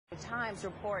Times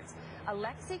reports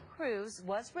Cruz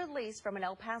was released from an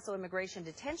El Paso immigration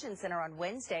detention center on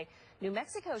Wednesday. New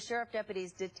Mexico sheriff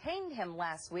deputies detained him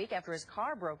last week after his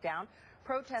car broke down.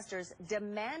 Protesters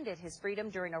demanded his freedom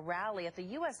during a rally at the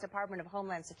U.S. Department of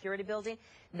Homeland Security building.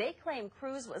 They claim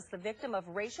Cruz was the victim of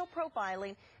racial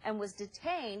profiling and was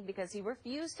detained because he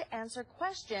refused to answer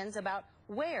questions about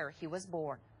where he was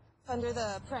born. Under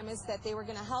the premise that they were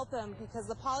going to help him, because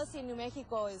the policy in New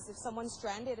Mexico is if someone's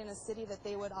stranded in a city that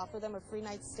they would offer them a free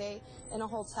night stay in a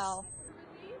hotel.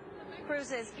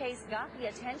 Cruz's case got the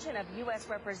attention of U.S.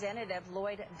 Representative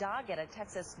Lloyd Doggett, a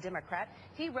Texas Democrat.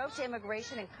 He wrote to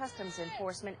Immigration and Customs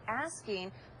Enforcement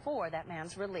asking for that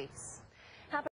man's release.